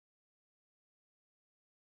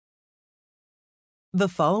The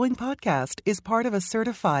following podcast is part of a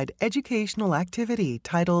certified educational activity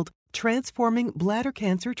titled Transforming Bladder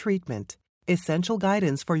Cancer Treatment, Essential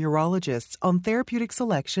Guidance for Urologists on Therapeutic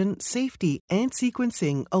Selection, Safety, and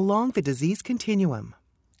Sequencing Along the Disease Continuum.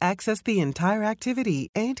 Access the entire activity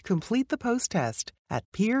and complete the post-test at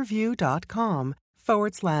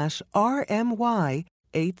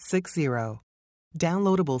peerview.com/RMY860.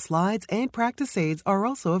 Downloadable slides and practice aids are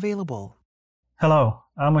also available. Hello,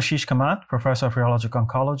 I'm Ashish Kamath, Professor of Urologic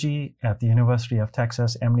Oncology at the University of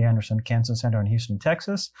Texas MD Anderson Cancer Center in Houston,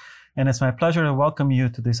 Texas, and it's my pleasure to welcome you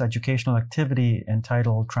to this educational activity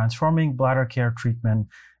entitled Transforming Bladder Care Treatment,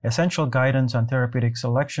 Essential Guidance on Therapeutic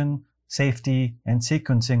Selection, Safety, and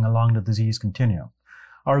Sequencing Along the Disease Continuum.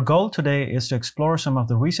 Our goal today is to explore some of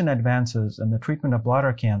the recent advances in the treatment of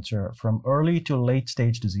bladder cancer from early to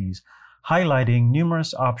late-stage disease, highlighting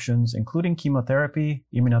numerous options, including chemotherapy,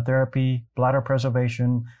 immunotherapy, bladder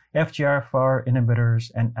preservation, FGFR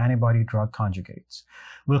inhibitors, and antibody-drug conjugates.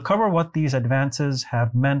 We'll cover what these advances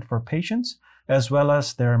have meant for patients, as well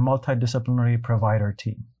as their multidisciplinary provider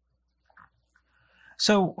team.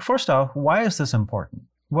 So first off, why is this important?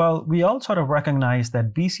 Well, we all sort of recognize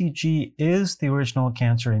that BCG is the original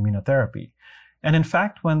cancer immunotherapy. And in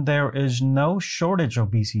fact, when there is no shortage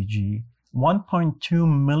of BCG, 1.2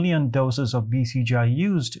 million doses of BCG are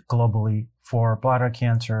used globally for bladder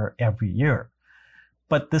cancer every year.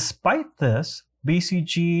 But despite this,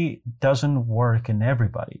 BCG doesn't work in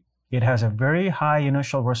everybody. It has a very high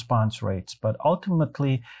initial response rates, but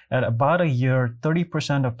ultimately at about a year,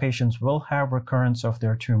 30% of patients will have recurrence of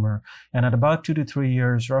their tumor. And at about 2 to 3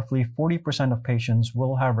 years, roughly 40% of patients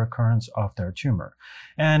will have recurrence of their tumor.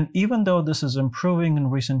 And even though this is improving in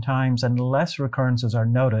recent times and less recurrences are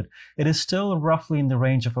noted, it is still roughly in the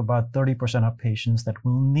range of about 30% of patients that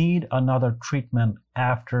will need another treatment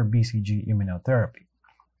after BCG immunotherapy.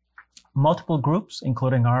 Multiple groups,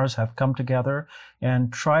 including ours, have come together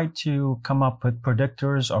and tried to come up with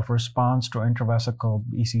predictors of response to intravesical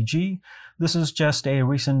BCG. This is just a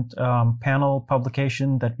recent panel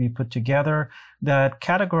publication that we put together that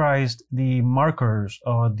categorized the markers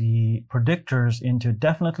or the predictors into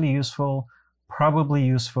definitely useful, probably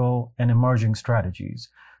useful, and emerging strategies.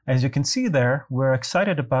 As you can see there, we're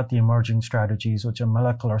excited about the emerging strategies, which are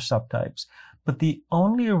molecular subtypes. But the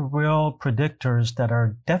only real predictors that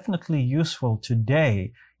are definitely useful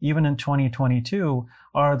today, even in 2022,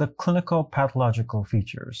 are the clinical pathological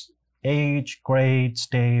features: age, grade,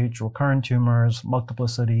 stage, recurrent tumors,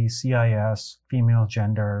 multiplicity, CIS, female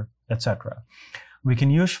gender, etc. We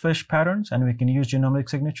can use FISH patterns and we can use genomic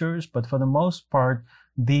signatures, but for the most part,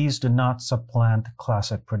 these do not supplant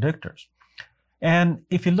classic predictors. And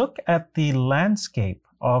if you look at the landscape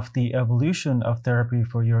of the evolution of therapy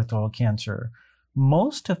for urothelial cancer,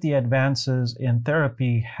 most of the advances in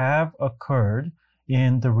therapy have occurred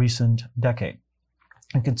in the recent decade.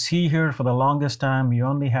 You can see here for the longest time, you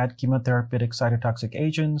only had chemotherapeutic cytotoxic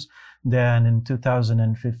agents. Then in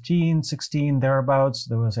 2015, 16, thereabouts,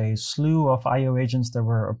 there was a slew of IO agents that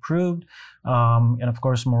were approved. And of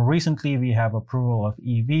course, more recently, we have approval of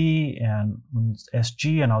EV and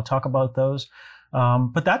SG, and I'll talk about those.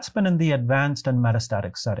 But that's been in the advanced and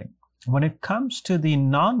metastatic setting. When it comes to the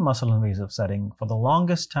non-muscle invasive setting, for the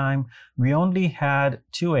longest time, we only had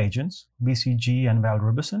two agents, BCG and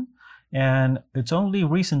valrubicin. And it's only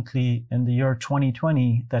recently in the year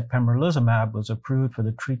 2020 that pembrolizumab was approved for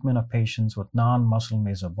the treatment of patients with non-muscle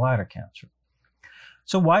invasive bladder cancer.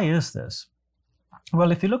 So why is this?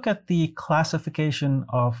 Well, if you look at the classification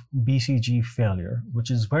of BCG failure,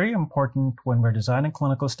 which is very important when we're designing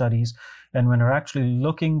clinical studies and when we're actually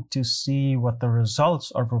looking to see what the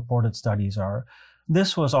results of reported studies are,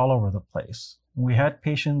 this was all over the place. We had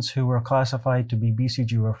patients who were classified to be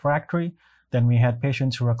BCG refractory. Then we had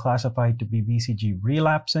patients who were classified to be BCG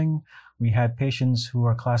relapsing. We had patients who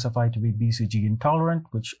were classified to be BCG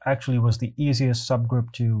intolerant, which actually was the easiest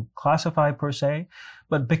subgroup to classify per se.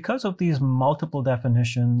 But because of these multiple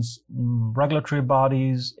definitions, regulatory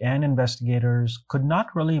bodies and investigators could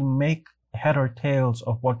not really make head or tails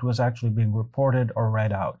of what was actually being reported or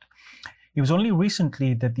read out. It was only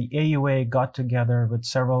recently that the AUA got together with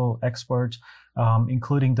several experts,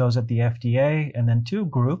 including those at the FDA, and then two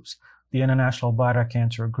groups, the International Bladder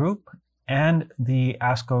Cancer Group and the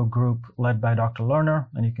ASCO group led by Dr. Lerner,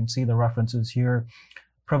 and you can see the references here,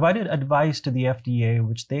 provided advice to the FDA,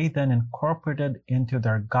 which they then incorporated into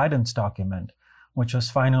their guidance document, which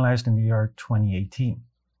was finalized in the year 2018.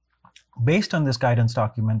 Based on this guidance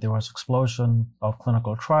document, there was an explosion of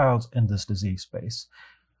clinical trials in this disease space.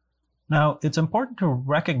 Now, it's important to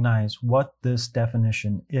recognize what this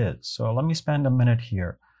definition is. So let me spend a minute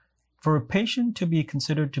here. For a patient to be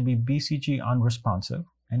considered to be BCG unresponsive,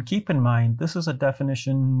 and keep in mind this is a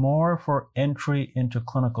definition more for entry into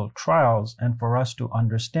clinical trials and for us to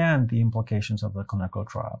understand the implications of the clinical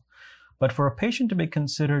trial. But for a patient to be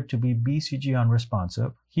considered to be BCG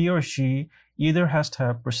unresponsive, he or she either has to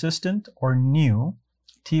have persistent or new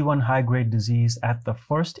T1 high-grade disease at the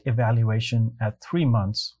first evaluation at 3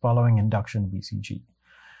 months following induction BCG.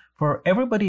 For everybody